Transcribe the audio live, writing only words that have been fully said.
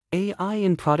AI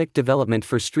in product development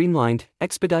for streamlined,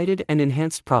 expedited, and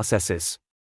enhanced processes.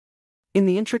 In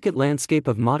the intricate landscape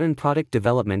of modern product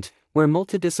development, where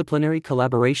multidisciplinary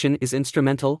collaboration is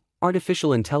instrumental,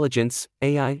 artificial intelligence,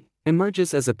 AI,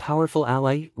 emerges as a powerful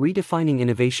ally, redefining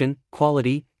innovation,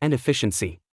 quality, and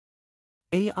efficiency.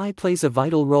 AI plays a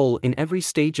vital role in every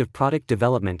stage of product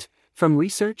development, from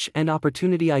research and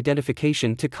opportunity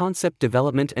identification to concept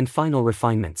development and final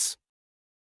refinements.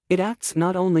 It acts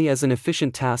not only as an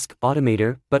efficient task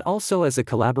automator but also as a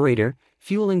collaborator,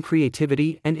 fueling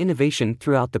creativity and innovation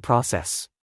throughout the process.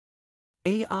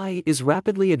 AI is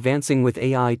rapidly advancing, with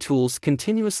AI tools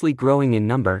continuously growing in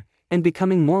number and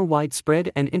becoming more widespread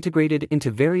and integrated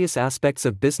into various aspects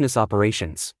of business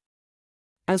operations.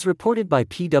 As reported by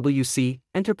PwC,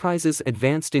 enterprises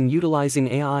advanced in utilizing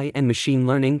AI and machine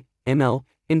learning, ML,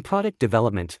 in product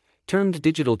development, termed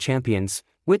digital champions,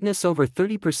 witness over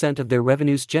 30% of their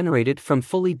revenues generated from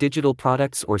fully digital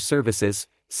products or services,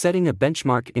 setting a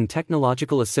benchmark in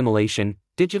technological assimilation.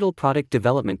 Digital Product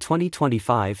Development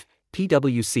 2025,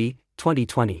 PwC,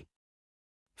 2020.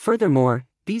 Furthermore,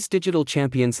 these digital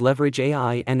champions leverage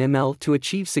AI and ML to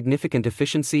achieve significant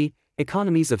efficiency,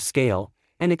 economies of scale,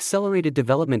 and accelerated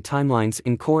development timelines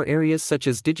in core areas such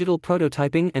as digital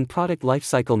prototyping and product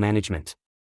lifecycle management.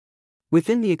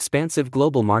 Within the expansive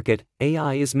global market,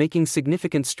 AI is making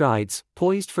significant strides,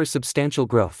 poised for substantial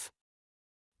growth.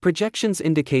 Projections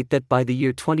indicate that by the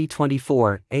year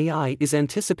 2024, AI is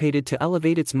anticipated to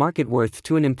elevate its market worth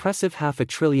to an impressive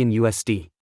 $500 billion.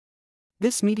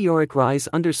 This meteoric rise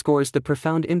underscores the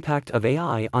profound impact of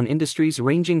AI on industries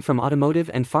ranging from automotive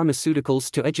and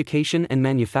pharmaceuticals to education and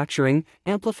manufacturing,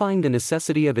 amplifying the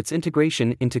necessity of its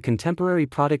integration into contemporary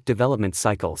product development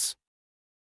cycles.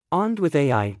 Armed with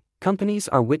AI, companies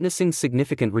are witnessing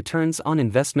significant returns on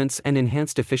investments and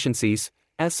enhanced efficiencies,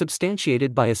 as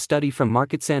substantiated by a study from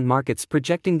Markets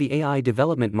projecting the AI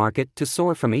development market to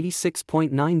soar from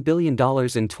 $86.9 billion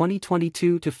in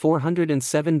 2022 to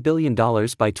 $407 billion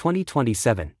by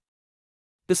 2027.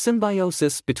 The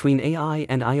symbiosis between AI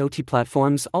and IoT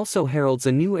platforms also heralds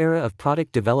a new era of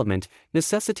product development,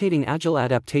 necessitating agile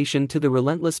adaptation to the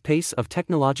relentless pace of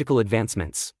technological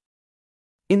advancements.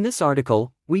 In this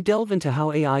article, we delve into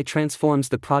how AI transforms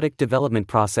the product development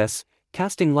process,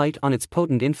 casting light on its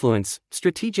potent influence,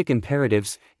 strategic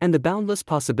imperatives, and the boundless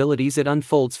possibilities it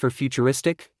unfolds for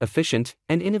futuristic, efficient,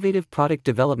 and innovative product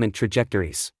development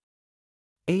trajectories.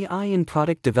 AI in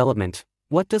product development,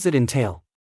 what does it entail?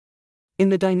 In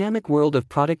the dynamic world of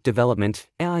product development,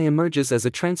 AI emerges as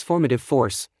a transformative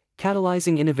force,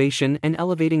 catalyzing innovation and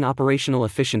elevating operational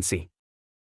efficiency.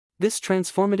 This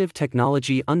transformative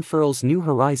technology unfurls new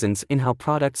horizons in how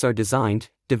products are designed,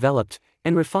 developed,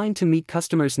 and refined to meet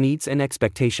customers' needs and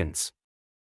expectations.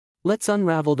 Let's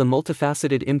unravel the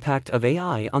multifaceted impact of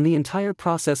AI on the entire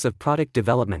process of product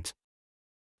development.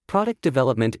 Product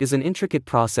development is an intricate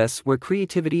process where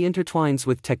creativity intertwines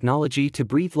with technology to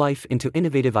breathe life into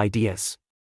innovative ideas.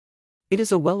 It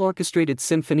is a well-orchestrated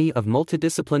symphony of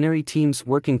multidisciplinary teams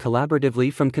working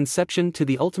collaboratively from conception to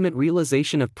the ultimate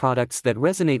realization of products that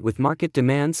resonate with market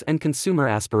demands and consumer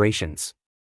aspirations.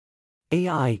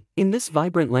 AI, in this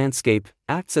vibrant landscape,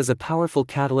 acts as a powerful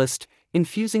catalyst,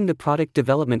 infusing the product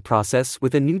development process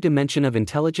with a new dimension of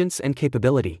intelligence and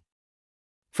capability.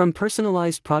 From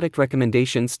personalized product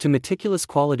recommendations to meticulous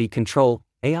quality control,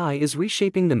 AI is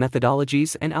reshaping the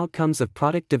methodologies and outcomes of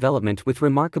product development with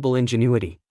remarkable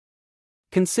ingenuity.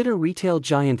 Consider retail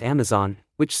giant Amazon,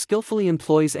 which skillfully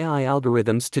employs AI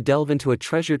algorithms to delve into a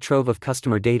treasure trove of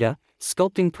customer data,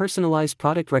 sculpting personalized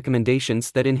product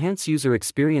recommendations that enhance user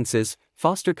experiences,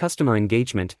 foster customer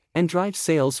engagement, and drive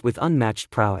sales with unmatched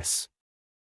prowess.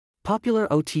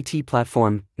 Popular OTT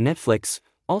platform, Netflix,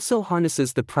 also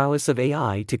harnesses the prowess of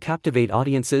AI to captivate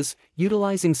audiences,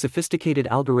 utilizing sophisticated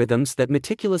algorithms that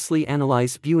meticulously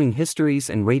analyze viewing histories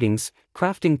and ratings,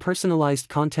 crafting personalized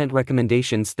content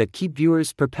recommendations that keep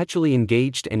viewers perpetually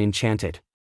engaged and enchanted.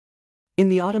 In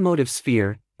the automotive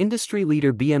sphere, industry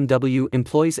leader BMW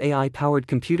employs AI-powered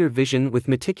computer vision with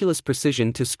meticulous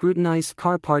precision to scrutinize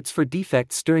car parts for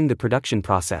defects during the production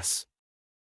process.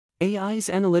 AI's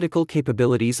analytical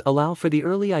capabilities allow for the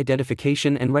early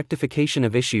identification and rectification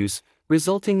of issues,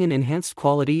 resulting in enhanced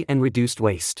quality and reduced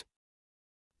waste.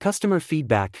 Customer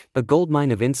feedback, a goldmine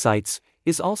of insights,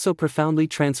 is also profoundly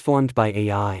transformed by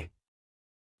AI.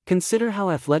 Consider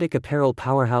how athletic apparel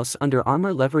powerhouse Under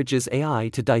Armour leverages AI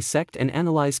to dissect and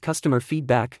analyze customer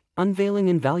feedback, unveiling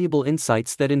invaluable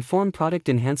insights that inform product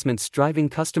enhancements, driving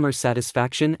customer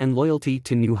satisfaction and loyalty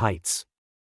to new heights.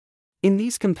 In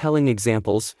these compelling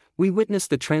examples, we witness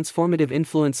the transformative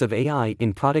influence of AI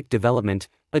in product development,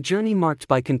 a journey marked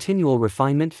by continual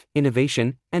refinement,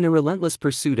 innovation, and a relentless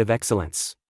pursuit of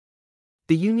excellence.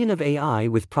 The union of AI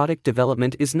with product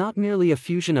development is not merely a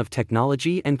fusion of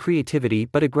technology and creativity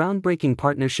but a groundbreaking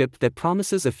partnership that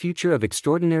promises a future of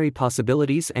extraordinary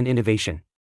possibilities and innovation.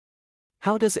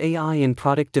 How does AI in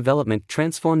product development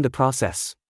transform the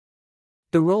process?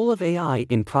 The role of AI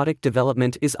in product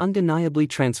development is undeniably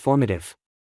transformative.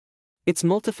 Its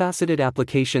multifaceted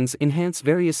applications enhance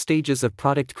various stages of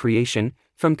product creation,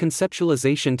 from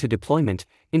conceptualization to deployment,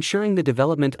 ensuring the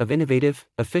development of innovative,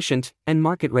 efficient, and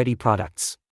market-ready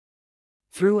products.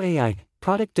 Through AI,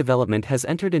 product development has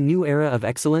entered a new era of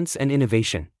excellence and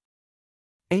innovation.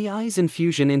 AI's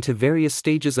infusion into various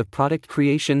stages of product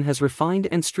creation has refined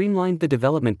and streamlined the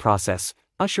development process,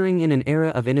 ushering in an era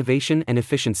of innovation and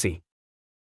efficiency.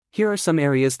 Here are some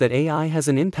areas that AI has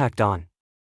an impact on.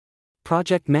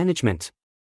 Project management.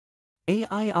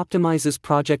 AI optimizes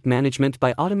project management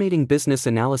by automating business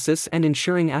analysis and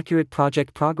ensuring accurate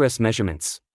project progress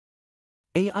measurements.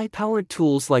 AI-powered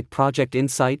tools like Project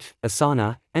Insight,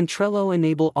 Asana, and Trello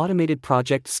enable automated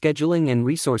project scheduling and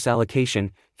resource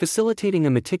allocation, facilitating a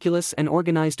meticulous and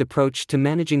organized approach to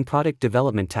managing product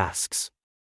development tasks.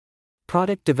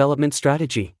 Product development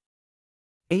strategy.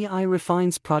 AI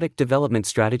refines product development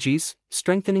strategies,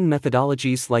 strengthening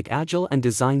methodologies like agile and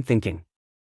design thinking.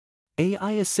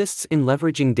 AI assists in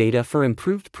leveraging data for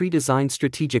improved pre-designed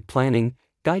strategic planning,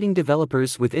 guiding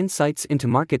developers with insights into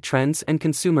market trends and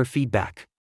consumer feedback.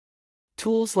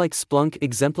 Tools like Splunk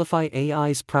exemplify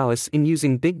AI's prowess in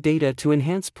using big data to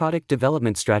enhance product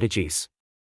development strategies.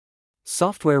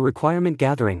 Software requirement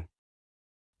gathering.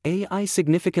 AI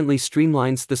significantly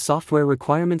streamlines the software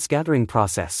requirements gathering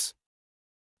process.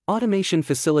 Automation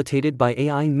facilitated by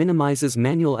AI minimizes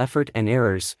manual effort and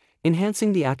errors,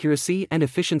 enhancing the accuracy and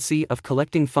efficiency of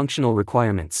collecting functional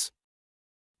requirements.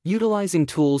 Utilizing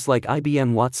tools like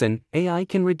IBM Watson, AI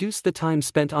can reduce the time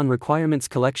spent on requirements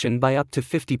collection by up to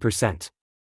 50%.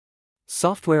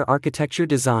 Software architecture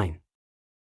design.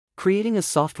 Creating a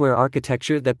software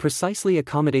architecture that precisely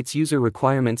accommodates user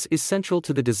requirements is central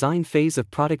to the design phase of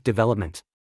product development.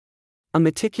 A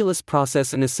meticulous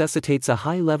process necessitates a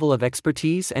high level of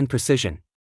expertise and precision.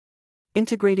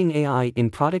 Integrating AI in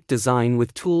product design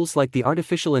with tools like the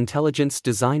Artificial Intelligence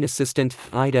Design Assistant,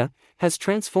 (IDA), has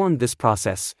transformed this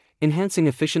process, enhancing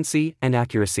efficiency and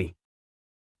accuracy.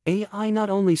 AI not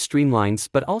only streamlines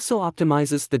but also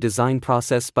optimizes the design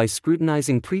process by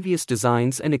scrutinizing previous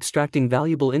designs and extracting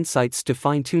valuable insights to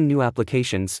fine-tune new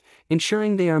applications,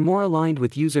 ensuring they are more aligned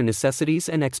with user necessities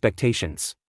and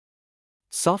expectations.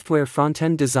 Software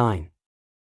front-end design.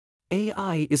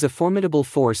 AI is a formidable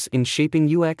force in shaping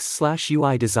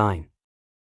UX/UI design.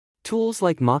 Tools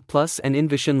like Mach+ and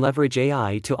InVision leverage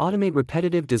AI to automate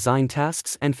repetitive design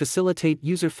tasks and facilitate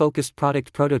user-focused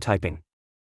product prototyping.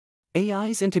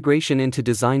 AI's integration into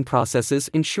design processes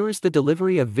ensures the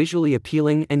delivery of visually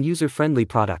appealing and user-friendly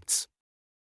products.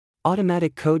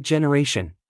 Automatic code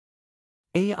generation.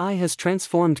 AI has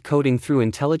transformed coding through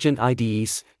intelligent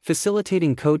IDEs,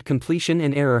 facilitating code completion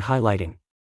and error highlighting.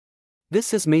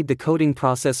 This has made the coding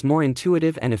process more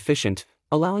intuitive and efficient,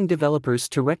 allowing developers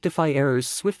to rectify errors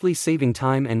swiftly, saving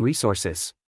time and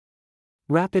resources.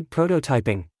 Rapid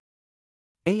prototyping.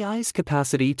 AI's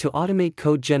capacity to automate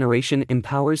code generation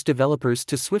empowers developers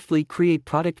to swiftly create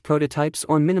product prototypes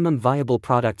or minimum viable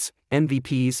products,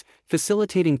 MVPs,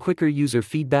 facilitating quicker user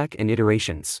feedback and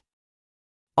iterations.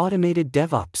 Automated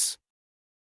DevOps.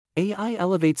 AI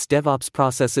elevates DevOps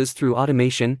processes through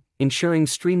automation, ensuring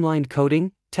streamlined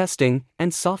coding, testing,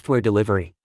 and software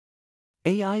delivery.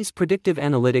 AI's predictive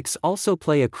analytics also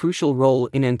play a crucial role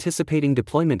in anticipating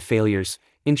deployment failures,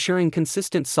 ensuring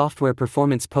consistent software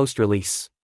performance post-release.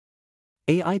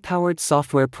 AI-powered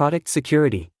software product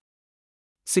security.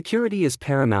 Security is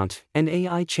paramount, and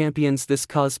AI champions this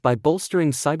cause by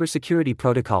bolstering cybersecurity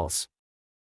protocols.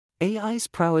 AI's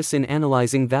prowess in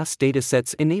analyzing vast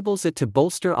datasets enables it to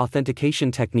bolster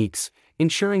authentication techniques,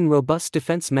 ensuring robust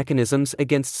defense mechanisms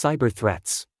against cyber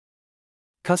threats.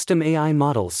 Custom AI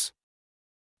models.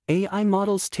 AI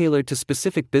models tailored to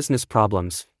specific business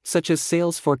problems, such as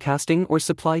sales forecasting or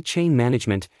supply chain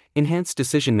management, enhance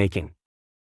decision-making.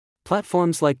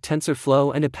 Platforms like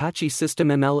TensorFlow and Apache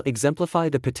SystemML exemplify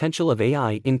the potential of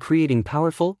AI in creating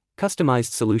powerful,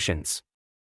 customized solutions.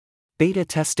 Beta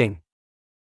testing.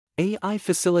 AI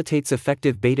facilitates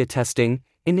effective beta testing,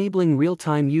 enabling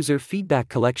real-time user feedback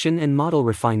collection and model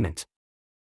refinement.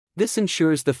 This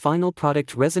ensures the final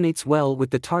product resonates well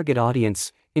with the target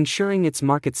audience, ensuring its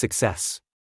market success.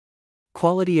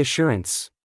 Quality assurance.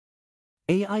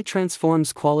 AI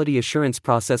transforms quality assurance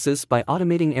processes by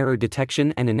automating error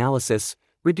detection and analysis,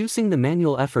 reducing the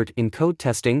manual effort in code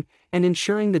testing, and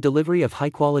ensuring the delivery of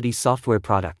high-quality software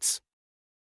products.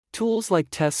 Tools like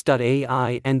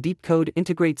Test.ai and DeepCode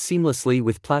integrate seamlessly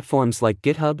with platforms like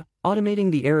GitHub,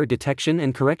 automating the error detection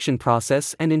and correction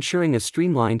process and ensuring a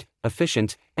streamlined,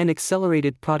 efficient, and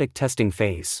accelerated product testing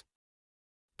phase.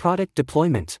 Product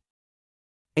deployment.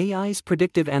 AI's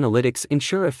predictive analytics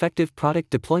ensure effective product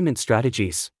deployment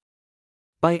strategies.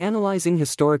 By analyzing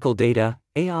historical data,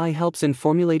 AI helps in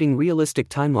formulating realistic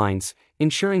timelines,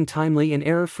 ensuring timely and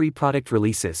error-free product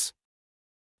releases.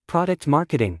 Product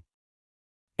marketing.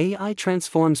 AI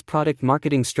transforms product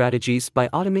marketing strategies by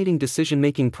automating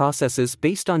decision-making processes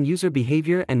based on user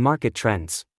behavior and market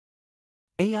trends.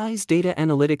 AI's data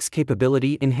analytics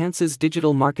capability enhances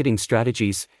digital marketing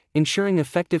strategies, ensuring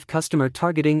effective customer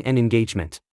targeting and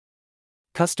engagement.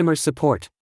 Customer support.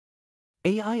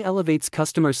 AI elevates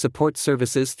customer support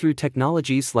services through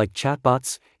technologies like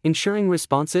chatbots, ensuring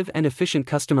responsive and efficient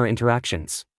customer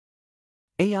interactions.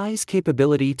 AI's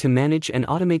capability to manage and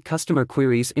automate customer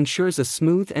queries ensures a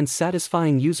smooth and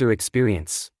satisfying user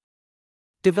experience.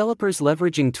 Developers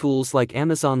leveraging tools like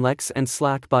Amazon Lex and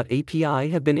Slack-bot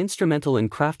API have been instrumental in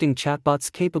crafting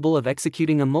chatbots capable of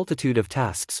executing a multitude of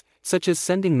tasks, such as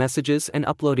sending messages and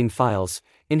uploading files,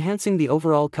 enhancing the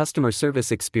overall customer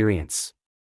service experience.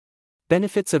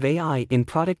 Benefits of AI in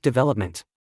product development.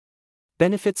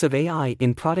 Benefits of AI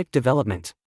in product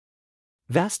development.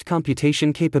 Vast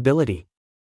computation capability.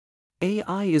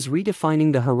 AI is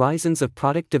redefining the horizons of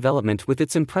product development with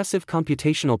its impressive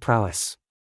computational prowess.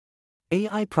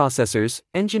 AI processors,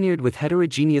 engineered with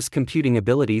heterogeneous computing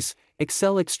abilities,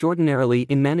 excel extraordinarily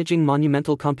in managing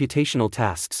monumental computational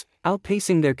tasks,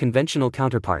 outpacing their conventional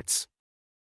counterparts.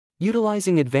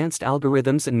 Utilizing advanced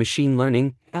algorithms and machine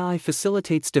learning, AI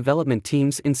facilitates development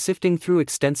teams in sifting through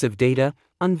extensive data,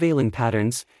 unveiling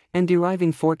patterns, and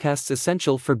deriving forecasts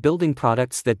essential for building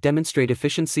products that demonstrate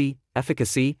efficiency,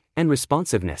 efficacy, and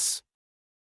responsiveness.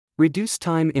 Reduce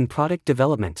time in product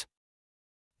development.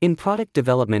 In product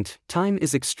development, time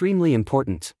is extremely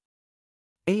important.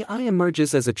 AI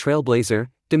emerges as a trailblazer,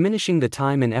 diminishing the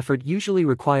time and effort usually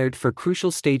required for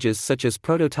crucial stages such as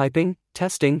prototyping,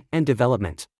 testing, and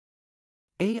development.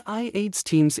 AI aids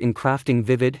teams in crafting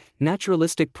vivid,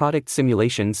 naturalistic product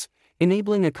simulations,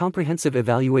 enabling a comprehensive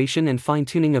evaluation and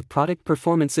fine-tuning of product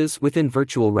performances within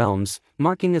virtual realms,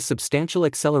 marking a substantial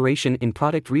acceleration in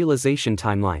product realization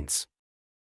timelines.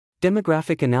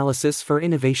 Demographic analysis for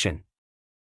innovation.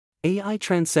 AI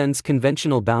transcends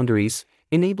conventional boundaries,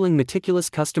 enabling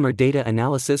meticulous customer data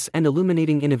analysis and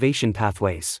illuminating innovation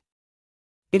pathways.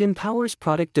 It empowers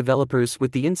product developers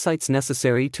with the insights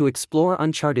necessary to explore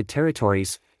uncharted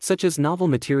territories, such as novel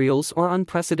materials or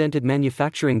unprecedented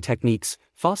manufacturing techniques,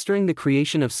 fostering the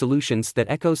creation of solutions that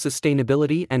echo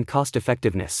sustainability and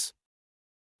cost-effectiveness.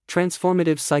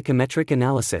 Transformative psychometric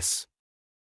analysis.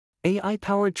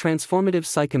 AI-powered transformative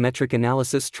psychometric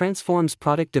analysis transforms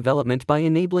product development by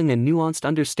enabling a nuanced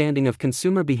understanding of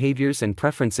consumer behaviors and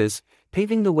preferences,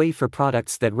 paving the way for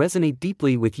products that resonate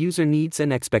deeply with user needs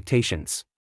and expectations.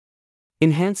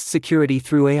 Enhanced security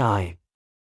through AI.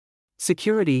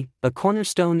 Security, a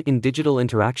cornerstone in digital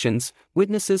interactions,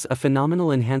 witnesses a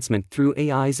phenomenal enhancement through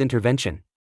AI's intervention.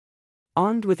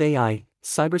 Armed with AI,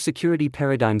 cybersecurity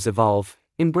paradigms evolve,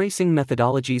 embracing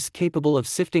methodologies capable of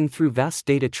sifting through vast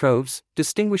data troves,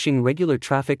 distinguishing regular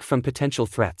traffic from potential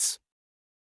threats.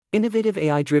 Innovative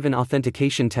AI-driven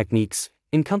authentication techniques,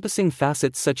 encompassing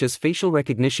facets such as facial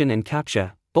recognition and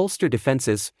CAPTCHA, bolster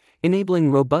defenses,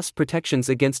 enabling robust protections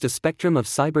against a spectrum of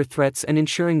cyber threats and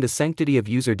ensuring the sanctity of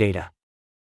user data.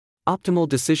 Optimal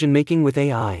decision-making with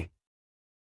AI.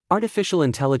 Artificial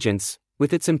intelligence,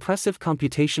 with its impressive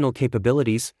computational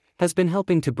capabilities, has been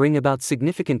helping to bring about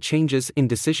significant changes in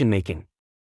decision-making.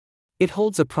 It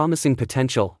holds a promising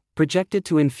potential, projected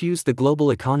to infuse the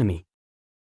global economy.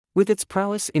 With its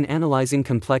prowess in analyzing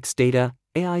complex data,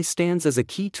 AI stands as a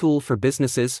key tool for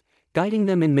businesses, guiding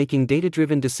them in making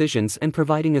data-driven decisions and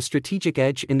providing a strategic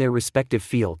edge in their respective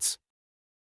fields.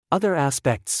 Other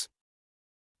aspects.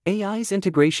 AI's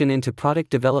integration into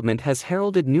product development has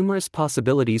heralded numerous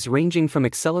possibilities ranging from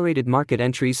accelerated market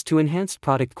entries to enhanced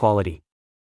product quality.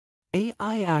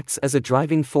 AI acts as a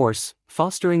driving force,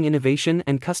 fostering innovation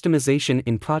and customization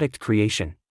in product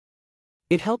creation.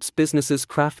 It helps businesses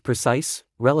craft precise,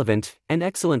 relevant, and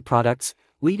excellent products,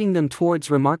 leading them towards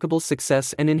remarkable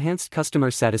success and enhanced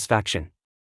customer satisfaction.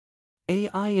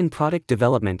 AI in product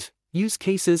development, use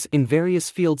cases in various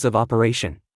fields of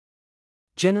operation.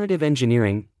 Generative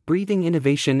engineering, breathing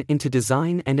innovation into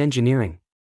design and engineering.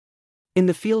 In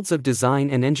the fields of design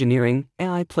and engineering,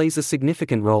 AI plays a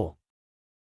significant role.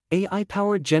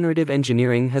 AI-powered generative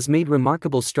engineering has made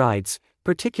remarkable strides,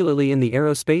 particularly in the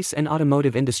aerospace and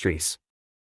automotive industries.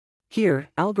 Here,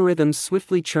 algorithms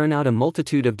swiftly churn out a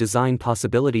multitude of design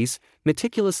possibilities,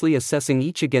 meticulously assessing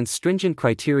each against stringent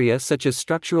criteria such as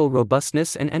structural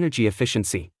robustness and energy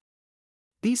efficiency.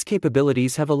 These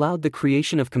capabilities have allowed the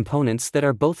creation of components that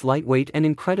are both lightweight and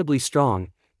incredibly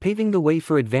strong, paving the way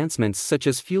for advancements such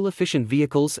as fuel-efficient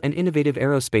vehicles and innovative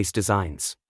aerospace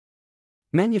designs.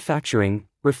 Manufacturing,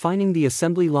 refining the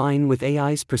assembly line with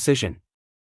AI's precision.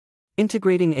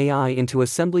 Integrating AI into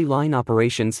assembly line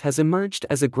operations has emerged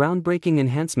as a groundbreaking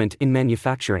enhancement in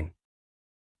manufacturing.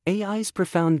 AI's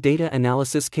profound data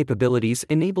analysis capabilities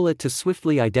enable it to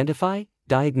swiftly identify,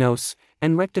 diagnose,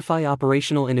 and rectify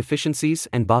operational inefficiencies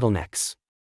and bottlenecks.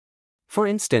 For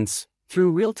instance,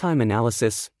 through real-time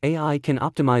analysis, AI can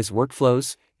optimize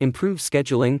workflows, improve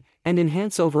scheduling, and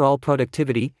enhance overall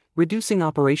productivity, reducing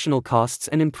operational costs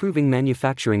and improving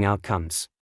manufacturing outcomes.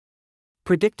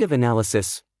 Predictive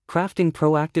analysis, crafting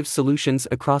proactive solutions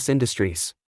across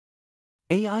industries.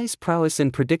 AI's prowess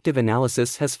in predictive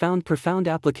analysis has found profound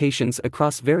applications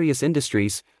across various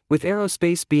industries, with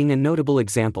aerospace being a notable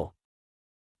example.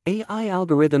 AI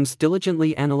algorithms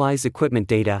diligently analyze equipment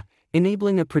data,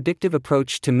 enabling a predictive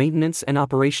approach to maintenance and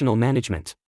operational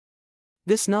management.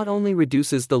 This not only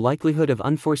reduces the likelihood of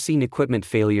unforeseen equipment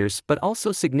failures but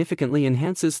also significantly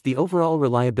enhances the overall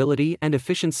reliability and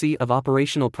efficiency of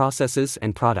operational processes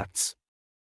and products.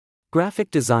 Graphic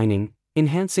designing,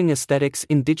 enhancing aesthetics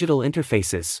in digital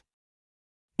interfaces.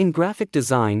 In graphic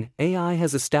design, AI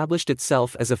has established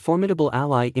itself as a formidable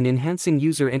ally in enhancing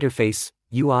user interface,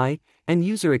 UI, and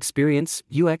user experience,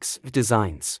 UX,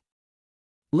 designs.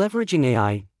 Leveraging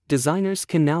AI, designers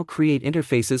can now create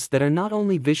interfaces that are not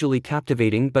only visually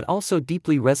captivating but also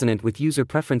deeply resonant with user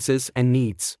preferences and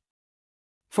needs.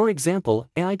 For example,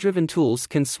 AI-driven tools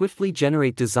can swiftly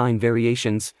generate design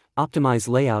variations, optimize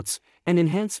layouts, and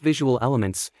enhance visual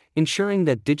elements, ensuring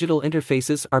that digital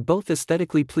interfaces are both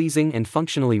aesthetically pleasing and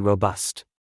functionally robust.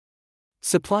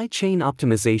 Supply chain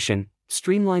optimization,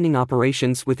 streamlining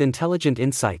operations with intelligent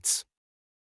insights.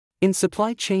 In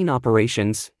supply chain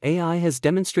operations, AI has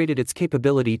demonstrated its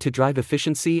capability to drive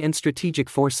efficiency and strategic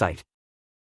foresight.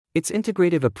 Its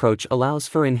integrative approach allows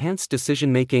for enhanced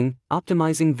decision-making,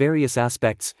 optimizing various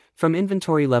aspects, from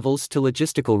inventory levels to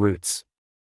logistical routes.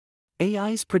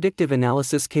 AI's predictive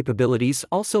analysis capabilities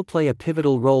also play a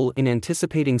pivotal role in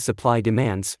anticipating supply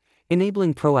demands,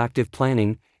 enabling proactive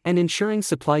planning, and ensuring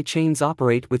supply chains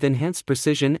operate with enhanced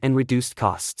precision and reduced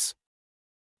costs.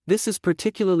 This is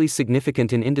particularly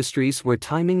significant in industries where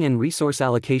timing and resource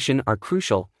allocation are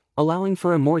crucial, allowing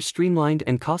for a more streamlined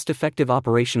and cost-effective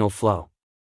operational flow.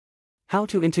 How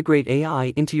to integrate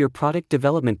AI into your product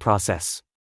development process.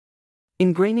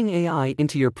 Ingraining AI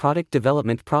into your product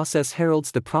development process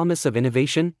heralds the promise of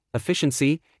innovation,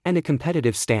 efficiency, and a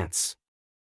competitive stance.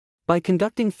 By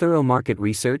conducting thorough market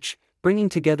research, bringing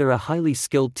together a highly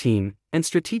skilled team, and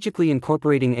strategically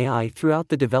incorporating AI throughout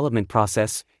the development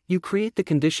process, you create the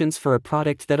conditions for a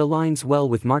product that aligns well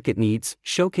with market needs,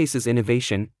 showcases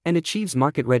innovation, and achieves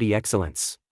market-ready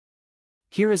excellence.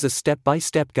 Here is a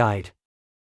step-by-step guide.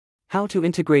 How to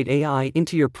integrate AI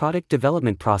into your product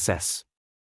development process.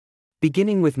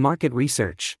 Beginning with market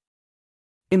research.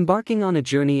 Embarking on a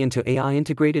journey into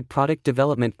AI-integrated product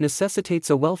development necessitates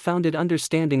a well-founded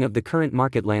understanding of the current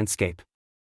market landscape.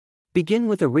 Begin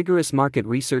with a rigorous market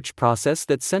research process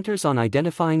that centers on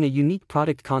identifying a unique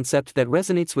product concept that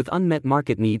resonates with unmet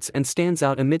market needs and stands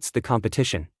out amidst the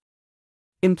competition.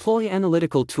 Employ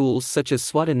analytical tools such as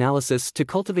SWOT analysis to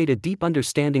cultivate a deep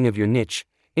understanding of your niche,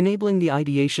 enabling the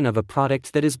ideation of a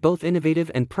product that is both innovative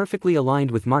and perfectly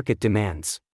aligned with market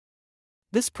demands.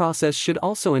 This process should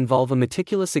also involve a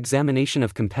meticulous examination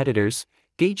of competitors,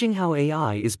 gauging how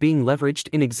AI is being leveraged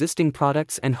in existing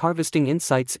products and harvesting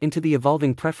insights into the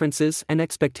evolving preferences and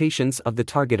expectations of the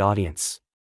target audience.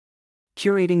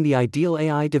 Curating the ideal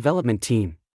AI development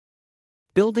team.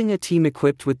 Building a team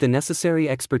equipped with the necessary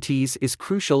expertise is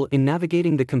crucial in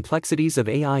navigating the complexities of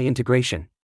AI integration.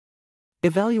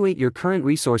 Evaluate your current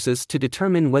resources to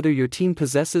determine whether your team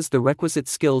possesses the requisite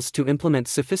skills to implement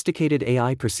sophisticated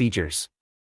AI procedures.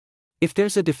 If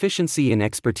there's a deficiency in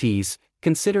expertise,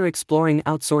 consider exploring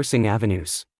outsourcing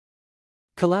avenues.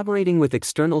 Collaborating with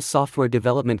external software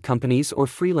development companies or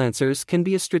freelancers can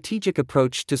be a strategic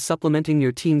approach to supplementing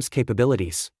your team's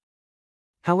capabilities.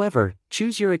 However,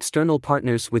 choose your external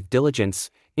partners with diligence,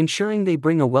 ensuring they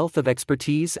bring a wealth of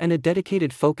expertise and a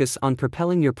dedicated focus on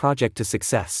propelling your project to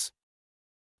success.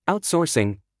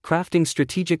 Outsourcing, crafting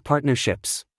strategic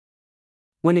partnerships.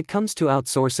 When it comes to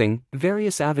outsourcing,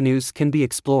 various avenues can be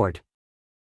explored.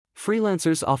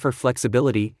 Freelancers offer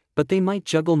flexibility, but they might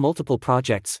juggle multiple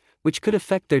projects, which could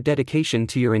affect their dedication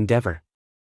to your endeavor.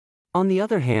 On the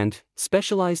other hand,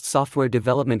 specialized software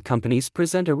development companies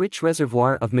present a rich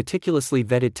reservoir of meticulously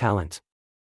vetted talent.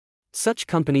 Such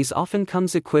companies often come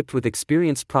equipped with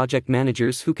experienced project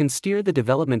managers who can steer the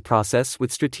development process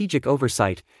with strategic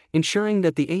oversight, ensuring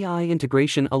that the AI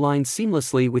integration aligns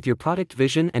seamlessly with your product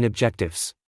vision and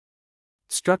objectives.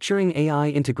 Structuring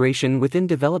AI integration within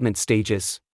development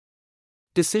stages.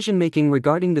 Decision-making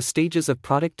regarding the stages of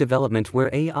product development where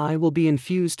AI will be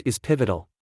infused is pivotal.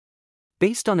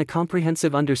 Based on a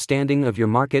comprehensive understanding of your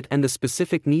market and the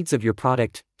specific needs of your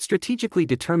product, strategically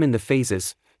determine the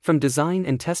phases, from design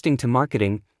and testing to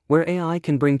marketing, where AI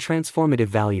can bring transformative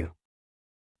value.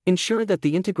 Ensure that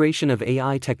the integration of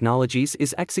AI technologies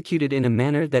is executed in a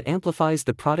manner that amplifies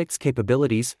the product's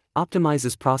capabilities,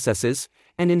 optimizes processes,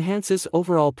 and enhances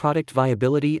overall product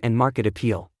viability and market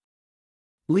appeal.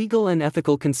 Legal and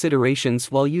ethical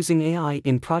considerations while using AI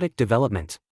in product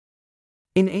development.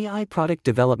 In AI product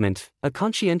development, a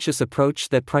conscientious approach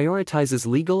that prioritizes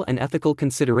legal and ethical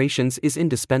considerations is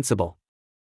indispensable.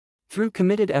 Through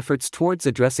committed efforts towards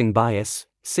addressing bias,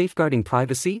 safeguarding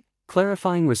privacy,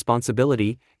 clarifying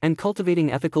responsibility, and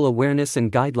cultivating ethical awareness and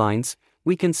guidelines,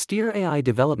 we can steer AI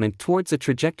development towards a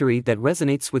trajectory that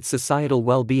resonates with societal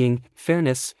well-being,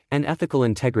 fairness, and ethical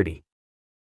integrity.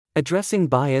 Addressing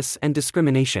bias and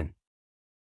discrimination.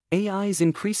 AI's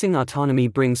increasing autonomy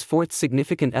brings forth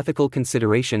significant ethical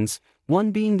considerations,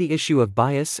 one being the issue of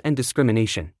bias and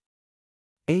discrimination.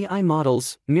 AI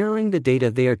models, mirroring the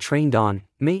data they are trained on,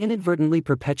 may inadvertently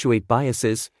perpetuate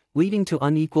biases, leading to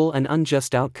unequal and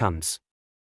unjust outcomes.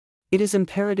 It is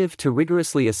imperative to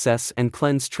rigorously assess and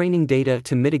cleanse training data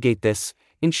to mitigate this,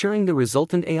 ensuring the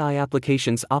resultant AI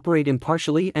applications operate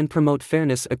impartially and promote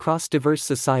fairness across diverse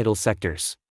societal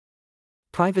sectors.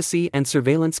 Privacy and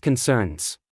surveillance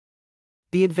concerns.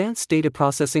 The advanced data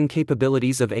processing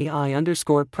capabilities of AI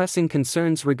underscore pressing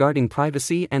concerns regarding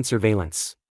privacy and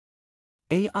surveillance.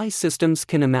 AI systems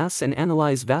can amass and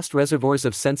analyze vast reservoirs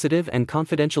of sensitive and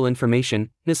confidential information,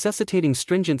 necessitating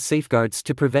stringent safeguards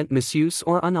to prevent misuse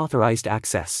or unauthorized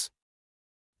access.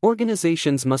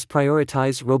 Organizations must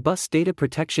prioritize robust data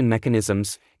protection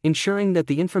mechanisms, ensuring that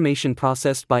the information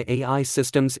processed by AI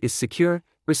systems is secure,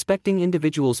 respecting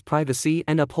individuals' privacy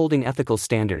and upholding ethical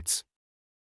standards.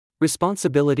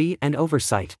 Responsibility and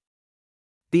oversight.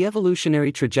 The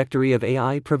evolutionary trajectory of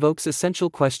AI provokes essential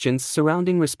questions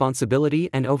surrounding responsibility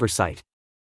and oversight.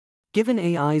 Given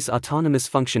AI's autonomous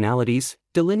functionalities,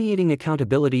 delineating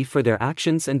accountability for their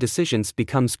actions and decisions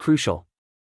becomes crucial.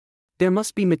 There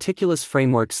must be meticulous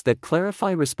frameworks that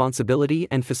clarify responsibility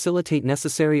and facilitate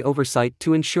necessary oversight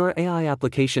to ensure AI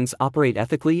applications operate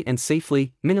ethically and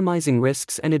safely, minimizing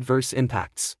risks and adverse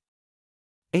impacts.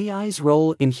 AI's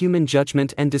role in human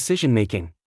judgment and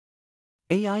decision-making.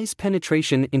 AI's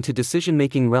penetration into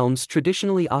decision-making realms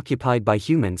traditionally occupied by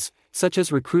humans, such as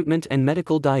recruitment and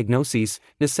medical diagnoses,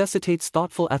 necessitates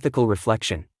thoughtful ethical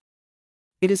reflection.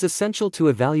 It is essential to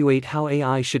evaluate how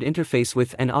AI should interface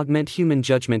with and augment human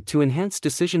judgment to enhance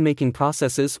decision-making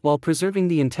processes while preserving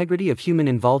the integrity of human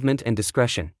involvement and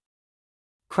discretion.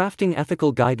 Crafting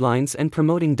ethical guidelines and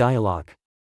promoting dialogue.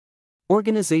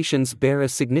 Organizations bear a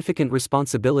significant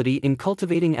responsibility in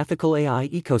cultivating ethical AI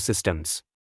ecosystems.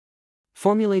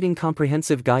 Formulating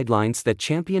comprehensive guidelines that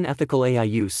champion ethical AI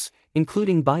use,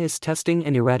 including bias testing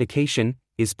and eradication,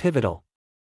 is pivotal.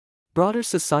 Broader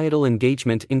societal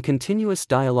engagement in continuous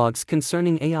dialogues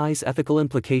concerning AI's ethical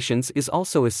implications is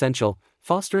also essential,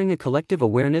 fostering a collective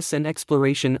awareness and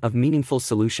exploration of meaningful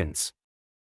solutions.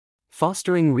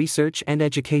 Fostering research and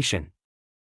education.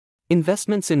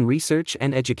 Investments in research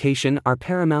and education are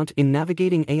paramount in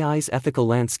navigating AI's ethical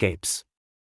landscapes.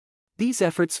 These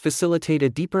efforts facilitate a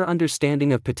deeper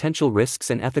understanding of potential risks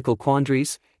and ethical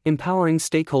quandaries, empowering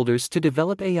stakeholders to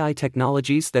develop AI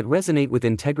technologies that resonate with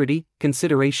integrity,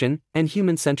 consideration, and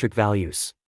human-centric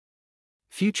values.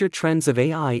 Future trends of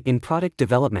AI in product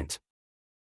development.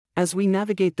 As we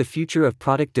navigate the future of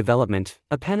product development,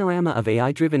 a panorama of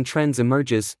AI-driven trends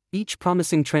emerges, each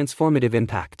promising transformative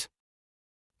impact.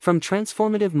 From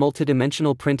transformative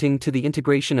multidimensional printing to the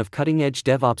integration of cutting-edge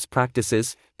DevOps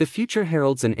practices, the future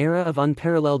heralds an era of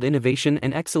unparalleled innovation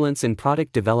and excellence in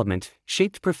product development,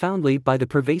 shaped profoundly by the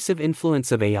pervasive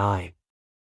influence of AI.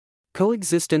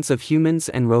 Coexistence of humans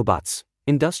and robots,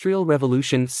 Industrial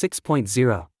Revolution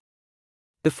 6.0.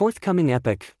 The forthcoming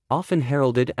epoch, often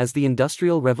heralded as the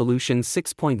Industrial Revolution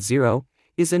 6.0,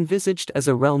 is envisaged as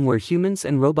a realm where humans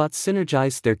and robots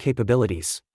synergize their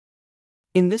capabilities.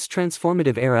 In this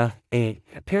transformative era, AI,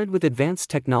 paired with advanced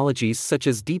technologies such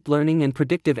as deep learning and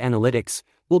predictive analytics,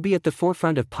 will be at the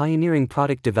forefront of pioneering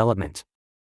product development.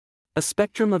 A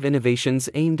spectrum of innovations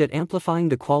aimed at amplifying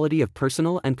the quality of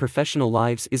personal and professional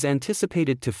lives is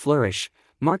anticipated to flourish,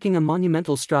 marking a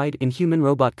monumental stride in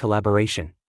human-robot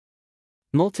collaboration.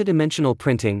 Multidimensional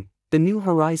printing, the new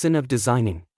horizon of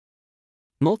designing.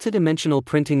 Multidimensional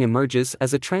printing emerges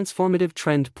as a transformative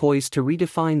trend poised to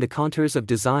redefine the contours of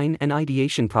design and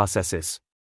ideation processes.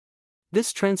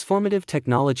 This transformative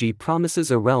technology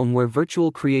promises a realm where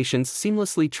virtual creations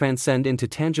seamlessly transcend into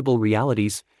tangible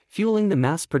realities, fueling the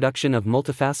mass production of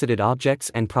multifaceted objects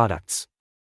and products.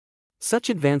 Such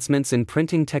advancements in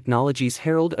printing technologies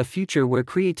herald a future where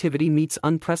creativity meets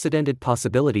unprecedented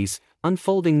possibilities,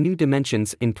 unfolding new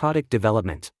dimensions in product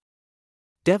development.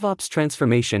 DevOps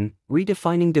transformation,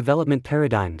 redefining development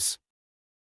paradigms.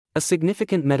 A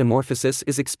significant metamorphosis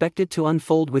is expected to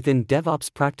unfold within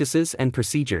DevOps practices and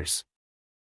procedures.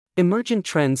 Emergent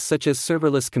trends such as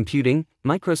serverless computing,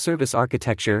 microservice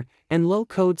architecture, and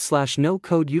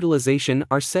low-code/no-code utilization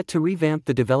are set to revamp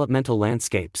the developmental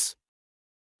landscapes.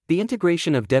 The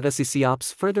integration of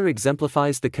DevSecOps further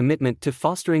exemplifies the commitment to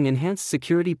fostering enhanced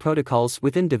security protocols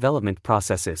within development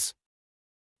processes.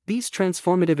 These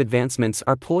transformative advancements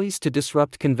are poised to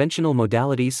disrupt conventional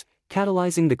modalities,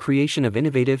 catalyzing the creation of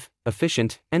innovative,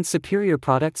 efficient, and superior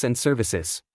products and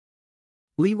services.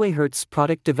 LeewayHertz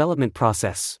Product Development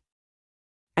Process.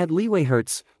 At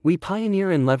LeewayHertz, we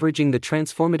pioneer in leveraging the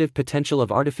transformative potential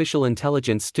of artificial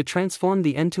intelligence to transform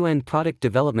the end-to-end product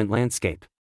development landscape.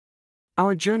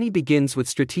 Our journey begins with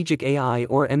strategic AI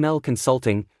or ML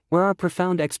consulting, where our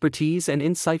profound expertise and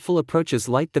insightful approaches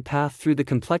light the path through the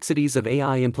complexities of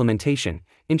AI implementation,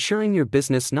 ensuring your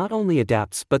business not only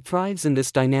adapts but thrives in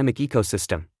this dynamic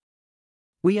ecosystem.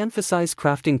 We emphasize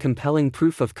crafting compelling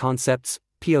proof of concepts,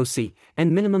 POC,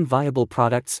 and minimum viable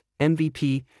products,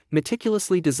 MVP,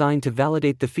 meticulously designed to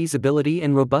validate the feasibility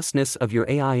and robustness of your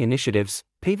AI initiatives,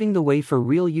 paving the way for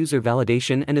real user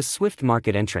validation and a swift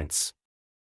market entrance.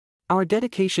 Our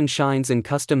dedication shines in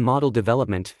custom model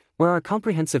development, where our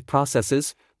comprehensive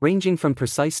processes, ranging from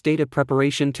precise data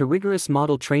preparation to rigorous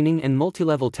model training and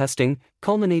multi-level testing,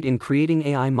 culminate in creating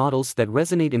AI models that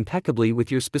resonate impeccably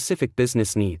with your specific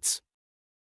business needs.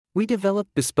 We develop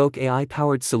bespoke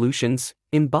AI-powered solutions,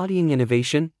 embodying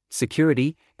innovation,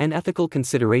 security, and ethical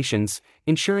considerations,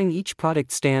 ensuring each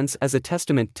product stands as a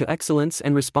testament to excellence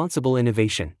and responsible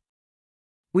innovation.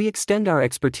 We extend our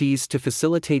expertise to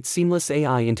facilitate seamless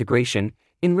AI integration,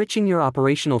 enriching your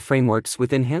operational frameworks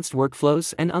with enhanced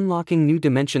workflows and unlocking new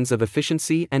dimensions of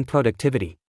efficiency and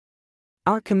productivity.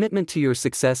 Our commitment to your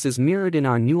success is mirrored in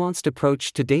our nuanced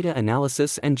approach to data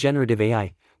analysis and generative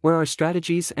AI, where our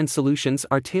strategies and solutions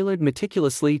are tailored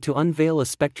meticulously to unveil a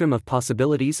spectrum of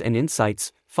possibilities and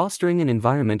insights, fostering an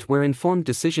environment where informed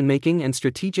decision-making and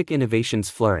strategic innovations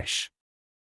flourish.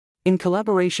 In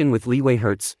collaboration with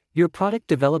LeewayHertz, your product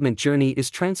development journey is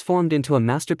transformed into a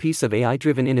masterpiece of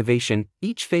AI-driven innovation,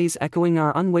 each phase echoing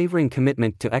our unwavering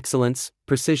commitment to excellence,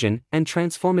 precision, and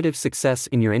transformative success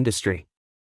in your industry.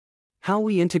 How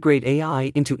we integrate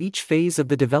AI into each phase of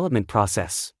the development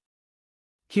process.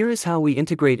 Here is how we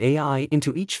integrate AI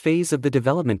into each phase of the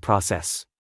development process.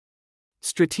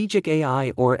 Strategic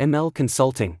AI or ML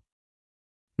consulting.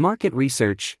 Market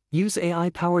research. Use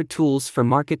AI-powered tools for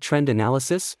market trend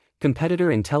analysis,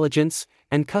 competitor intelligence,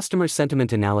 and customer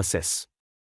sentiment analysis.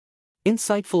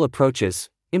 Insightful approaches.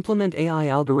 Implement AI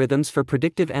algorithms for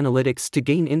predictive analytics to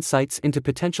gain insights into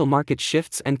potential market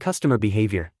shifts and customer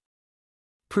behavior.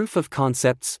 Proof of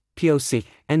concepts, POC,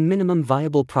 and minimum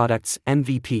viable products,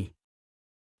 MVP.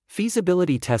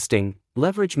 Feasibility testing.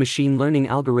 Leverage machine learning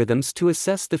algorithms to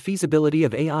assess the feasibility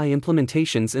of AI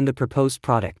implementations in the proposed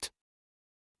product.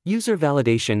 User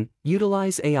validation.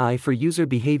 Utilize AI for user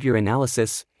behavior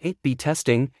analysis, A/B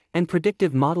testing, and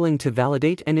predictive modeling to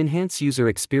validate and enhance user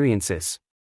experiences.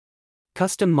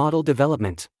 Custom model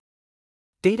development.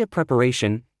 Data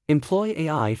preparation. Employ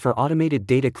AI for automated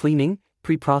data cleaning,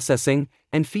 pre-processing,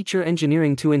 and feature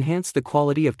engineering to enhance the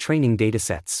quality of training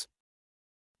datasets.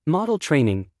 Model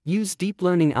training. Use deep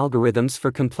learning algorithms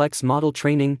for complex model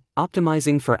training,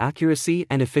 optimizing for accuracy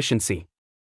and efficiency.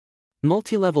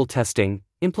 Multi-level testing.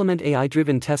 Implement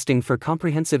AI-driven testing for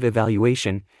comprehensive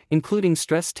evaluation, including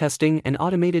stress testing and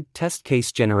automated test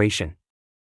case generation.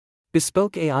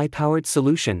 Bespoke AI-powered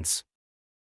solutions.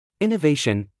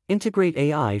 Innovation. Integrate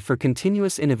AI for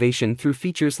continuous innovation through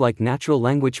features like natural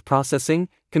language processing,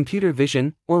 computer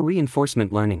vision, or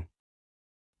reinforcement learning.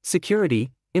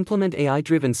 Security. Implement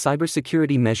AI-driven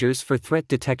cybersecurity measures for threat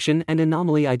detection and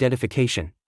anomaly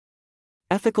identification.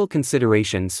 Ethical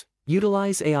considerations.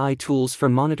 Utilize AI tools for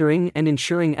monitoring and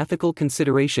ensuring ethical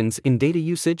considerations in data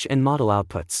usage and model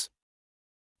outputs.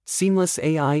 Seamless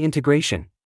AI integration.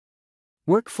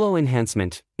 Workflow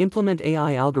enhancement. Implement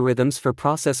AI algorithms for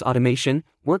process automation,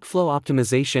 workflow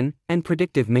optimization, and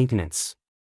predictive maintenance.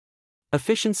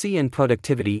 Efficiency and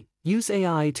productivity. Use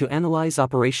AI to analyze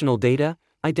operational data,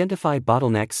 identify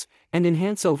bottlenecks, and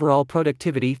enhance overall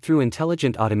productivity through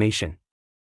intelligent automation.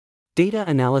 Data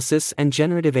analysis and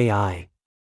generative AI.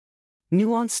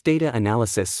 Nuanced data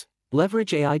analysis.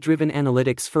 Leverage AI-driven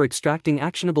analytics for extracting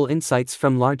actionable insights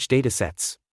from large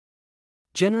datasets.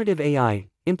 Generative AI.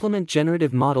 Implement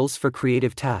generative models for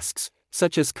creative tasks,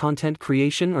 such as content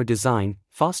creation or design,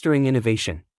 fostering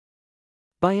innovation.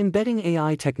 By embedding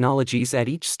AI technologies at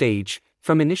each stage,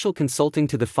 from initial consulting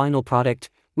to the final product,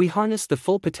 we harness the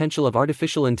full potential of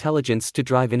artificial intelligence to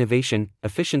drive innovation,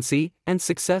 efficiency, and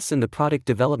success in the product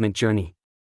development journey.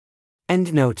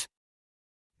 End note.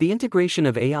 The integration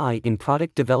of AI in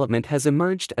product development has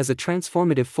emerged as a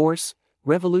transformative force,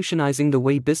 revolutionizing the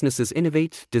way businesses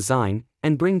innovate, design,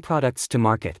 and bring products to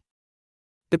market.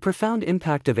 The profound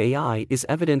impact of AI is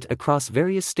evident across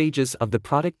various stages of the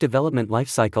product development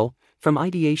lifecycle, from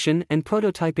ideation and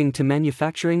prototyping to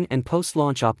manufacturing and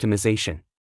post-launch optimization.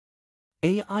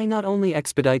 AI not only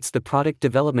expedites the product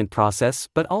development process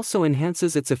but also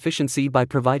enhances its efficiency by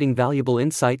providing valuable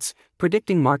insights,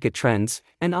 predicting market trends,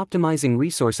 and optimizing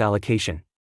resource allocation.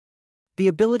 The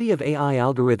ability of AI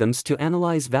algorithms to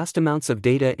analyze vast amounts of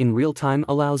data in real time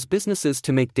allows businesses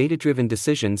to make data-driven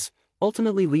decisions,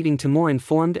 ultimately leading to more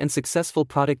informed and successful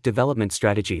product development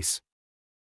strategies.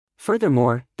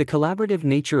 Furthermore, the collaborative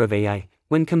nature of AI,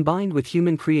 when combined with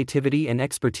human creativity and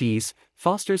expertise,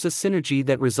 fosters a synergy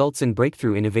that results in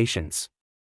breakthrough innovations.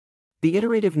 The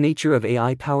iterative nature of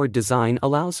AI-powered design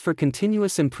allows for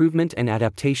continuous improvement and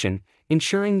adaptation,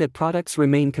 ensuring that products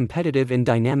remain competitive in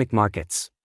dynamic markets.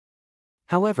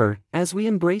 However, as we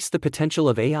embrace the potential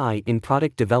of AI in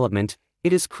product development,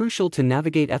 it is crucial to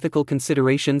navigate ethical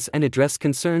considerations and address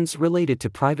concerns related to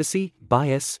privacy,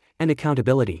 bias, and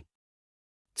accountability.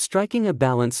 Striking a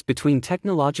balance between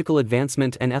technological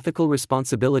advancement and ethical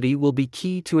responsibility will be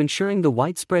key to ensuring the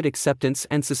widespread acceptance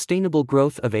and sustainable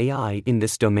growth of AI in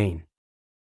this domain.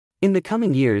 In the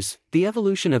coming years, the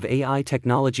evolution of AI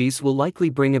technologies will likely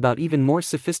bring about even more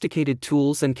sophisticated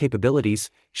tools and capabilities,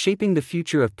 shaping the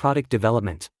future of product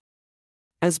development.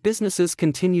 As businesses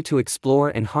continue to explore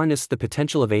and harness the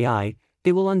potential of AI,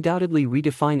 they will undoubtedly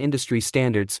redefine industry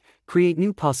standards, create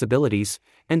new possibilities,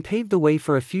 and pave the way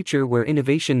for a future where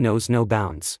innovation knows no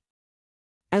bounds.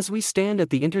 As we stand at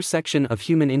the intersection of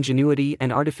human ingenuity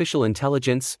and artificial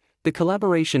intelligence, the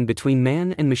collaboration between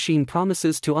man and machine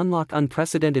promises to unlock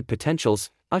unprecedented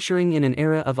potentials, ushering in an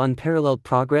era of unparalleled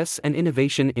progress and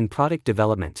innovation in product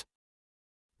development.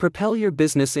 Propel your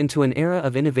business into an era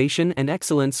of innovation and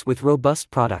excellence with robust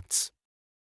products.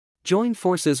 Join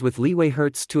forces with Leeway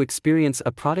Hertz to experience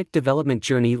a product development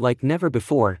journey like never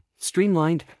before,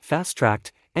 streamlined,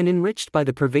 fast-tracked, and enriched by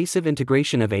the pervasive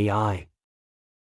integration of AI.